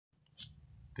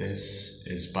This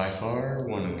is by far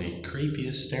one of the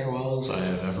creepiest stairwells I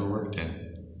have ever worked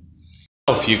in.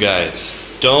 Oh, you guys,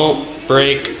 don't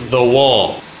break the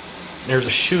wall. There's a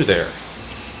shoe there.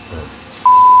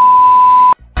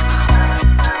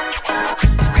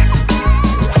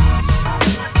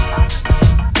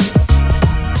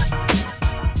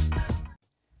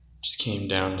 Just came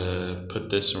down to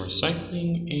put this in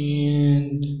recycling,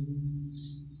 and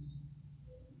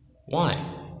why?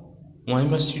 Why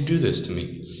must you do this to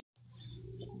me?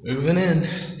 Moving in.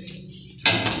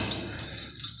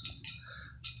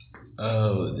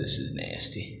 Oh, this is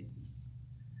nasty.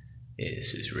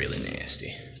 This is really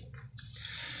nasty.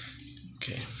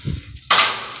 Okay.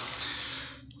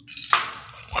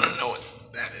 I want to know what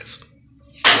that is.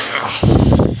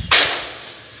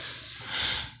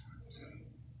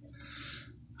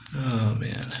 Oh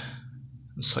man.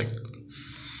 It's like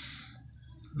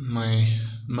my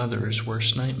mother's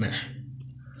worst nightmare.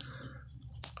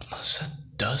 What's that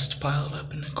dust piled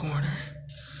up in the corner?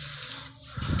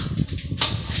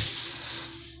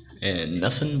 And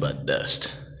nothing but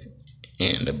dust.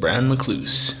 And a brown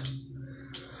recluse.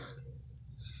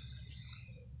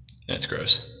 That's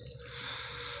gross.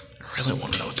 I really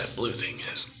want to know what that blue thing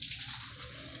is.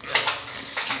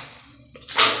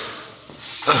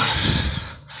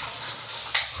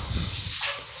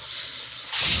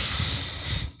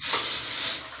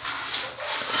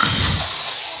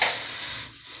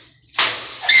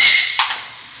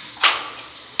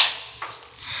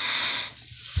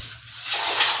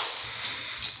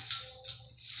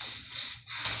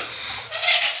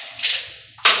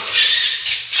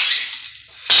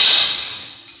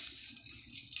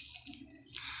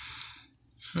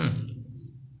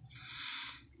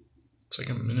 It's like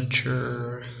a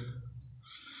miniature.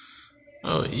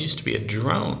 Oh, it used to be a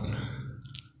drone.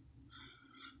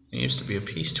 It used to be a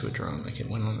piece to a drone, like it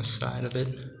went on the side of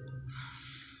it.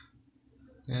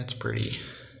 That's pretty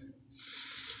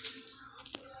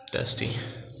dusty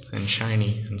and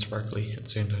shiny and sparkly at the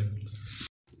same time.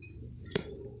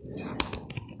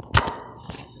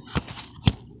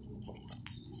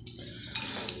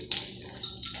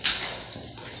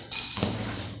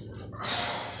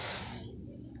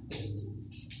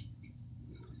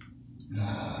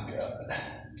 Oh god,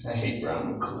 I hate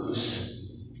brown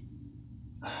recluse.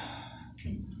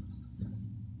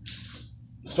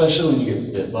 Especially when you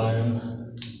get bit by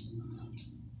them.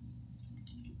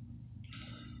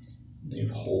 They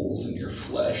have holes in your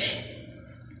flesh.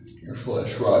 Your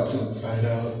flesh rots inside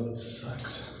out. It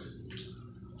sucks.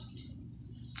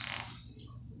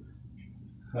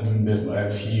 I've been bit by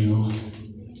a few.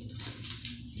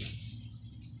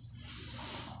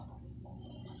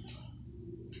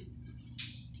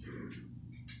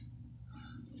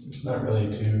 It's not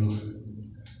really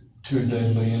too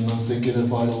deadly unless they get a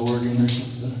vital organ or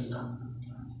something.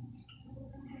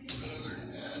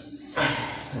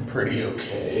 They're pretty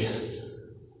okay.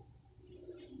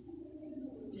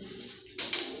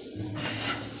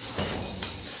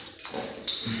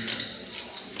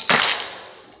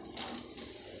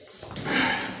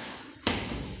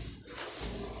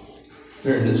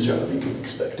 During this job, you can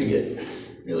expect to get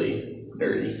really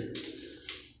dirty.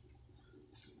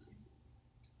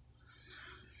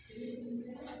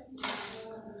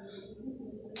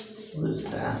 What is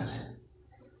that?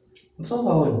 What's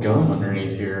all the gum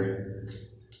underneath here?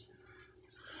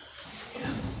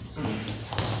 Yeah.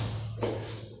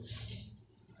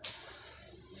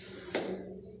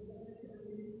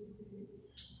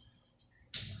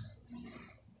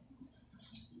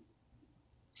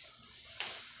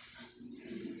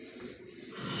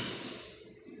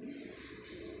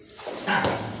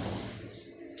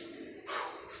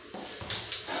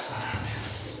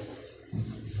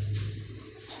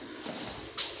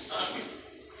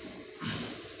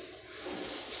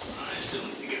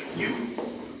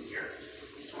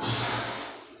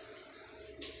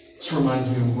 This reminds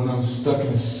me of when I was stuck in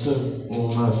a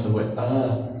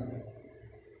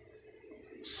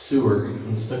sewer.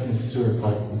 I'm stuck in a sewer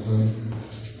pipe one time.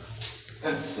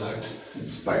 That sucked.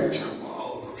 And spiders come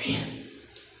all over me.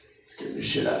 Scared the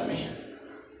shit out of me.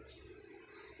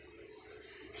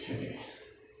 Okay.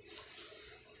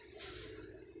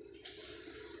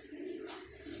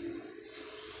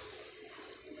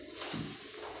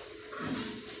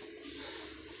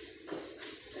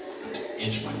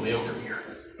 Inch my way over here.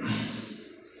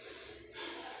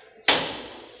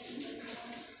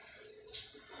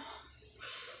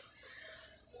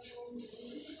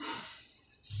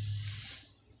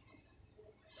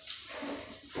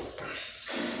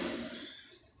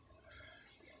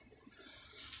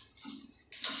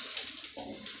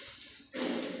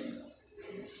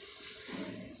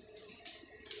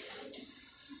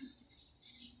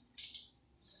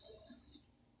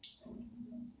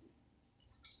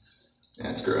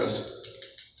 That's gross.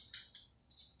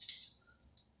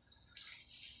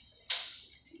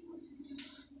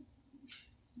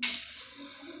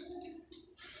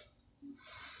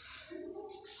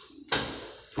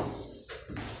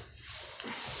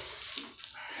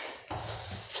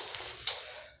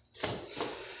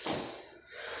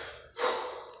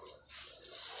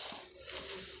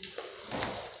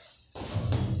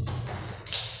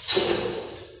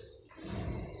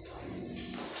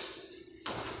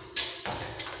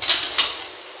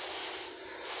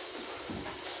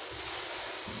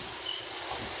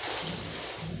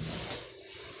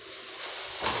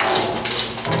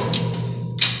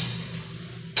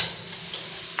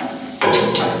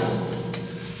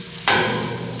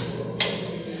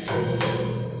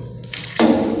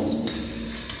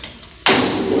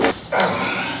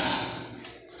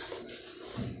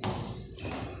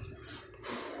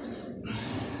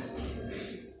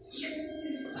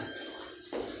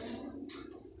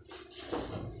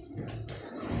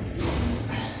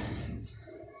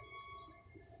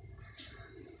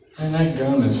 And that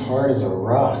gum is hard as a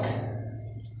rock.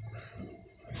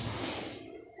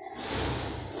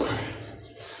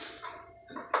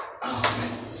 Oh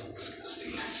man, it's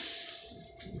disgusting.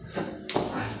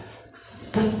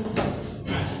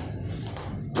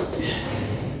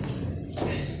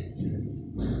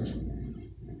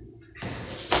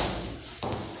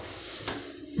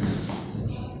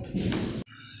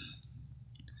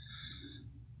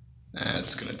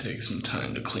 That's gonna take some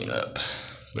time to clean up,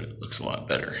 but it looks a lot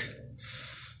better.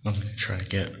 I'm gonna try to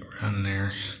get around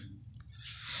there.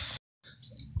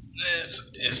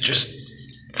 This is just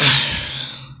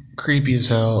creepy as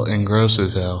hell and gross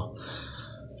as hell.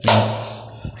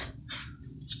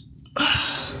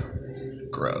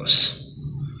 Gross.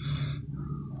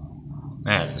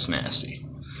 That is nasty.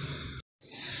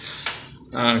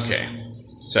 Okay,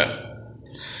 so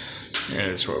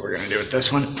here's what we're gonna do with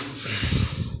this one.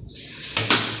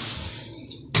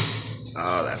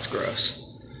 Oh, that's gross.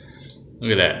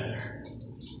 Look at that.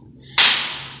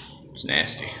 It's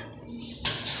nasty.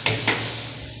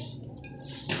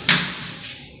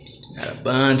 Got a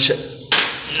bunch of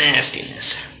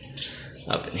nastiness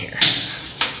up in here.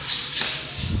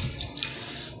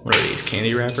 What are these,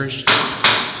 candy wrappers?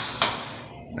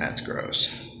 That's gross.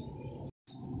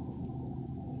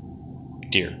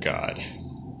 Dear God.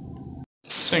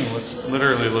 This thing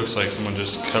literally looks like someone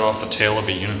just cut off the tail of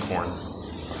a unicorn.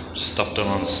 Stuffed it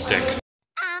on a stick.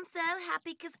 I'm so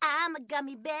happy because I'm a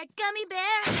gummy bear, gummy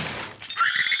bear.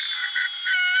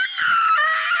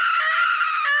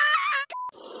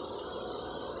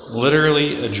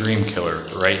 Literally a dream killer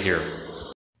right here.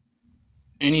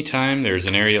 Anytime there's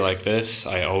an area like this,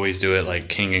 I always do it like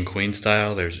king and queen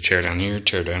style. There's a chair down here,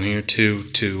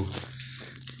 two.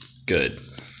 Good.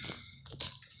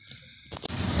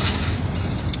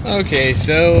 Okay,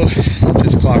 so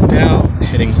just clocked out,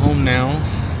 heading home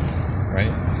now.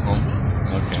 Right? Home?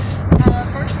 Okay.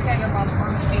 First we gotta go by the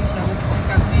pharmacy so we can pick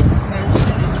up Andy's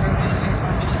medicine and turn it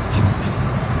on his prescription.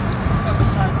 But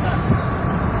besides that, we're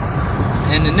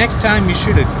good. And the next time you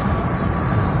shoot a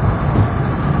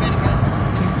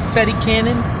confetti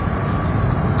cannon,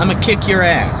 I'm gonna kick your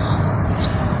ass.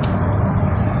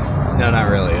 No, not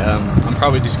really. I'm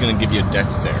probably just gonna give you a death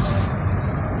stare.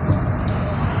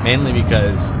 Mainly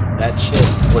because that shit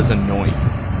was annoying.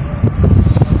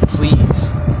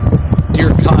 Please.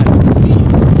 Dear God,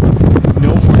 please.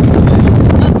 No more confetti.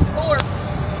 4.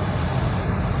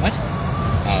 What?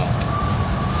 Oh.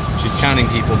 She's counting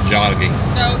people jogging.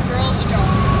 No, girls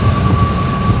jogging.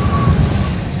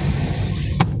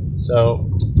 So,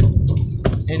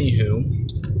 anywho.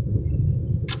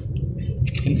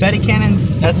 Confetti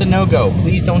cannons, that's a no-go.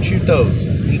 Please don't shoot those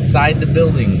inside the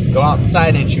building. Go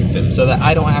outside and shoot them so that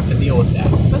I don't have to deal with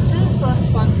that. But this is less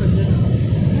fun for dinner.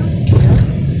 I don't care.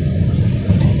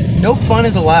 No fun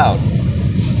is allowed.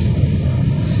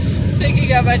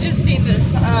 Speaking of, I just seen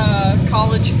this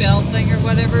college fail thing or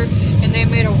whatever, and they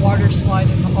made a water slide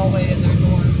in the hallway in their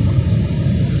dorms.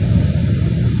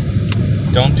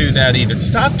 Don't do that either.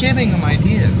 Stop giving them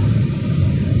ideas.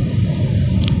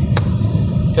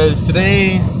 Because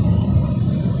today,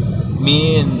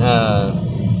 me and a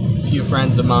few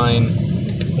friends of mine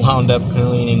wound up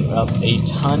cleaning up a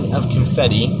ton of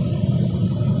confetti.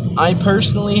 I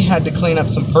personally had to clean up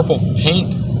some purple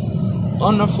paint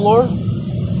on the floor.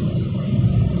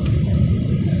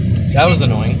 That was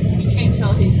annoying. You can't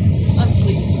tell he's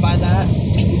unpleased by that.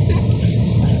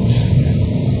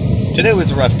 Today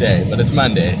was a rough day, but it's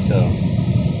Monday, so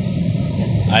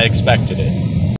I expected it.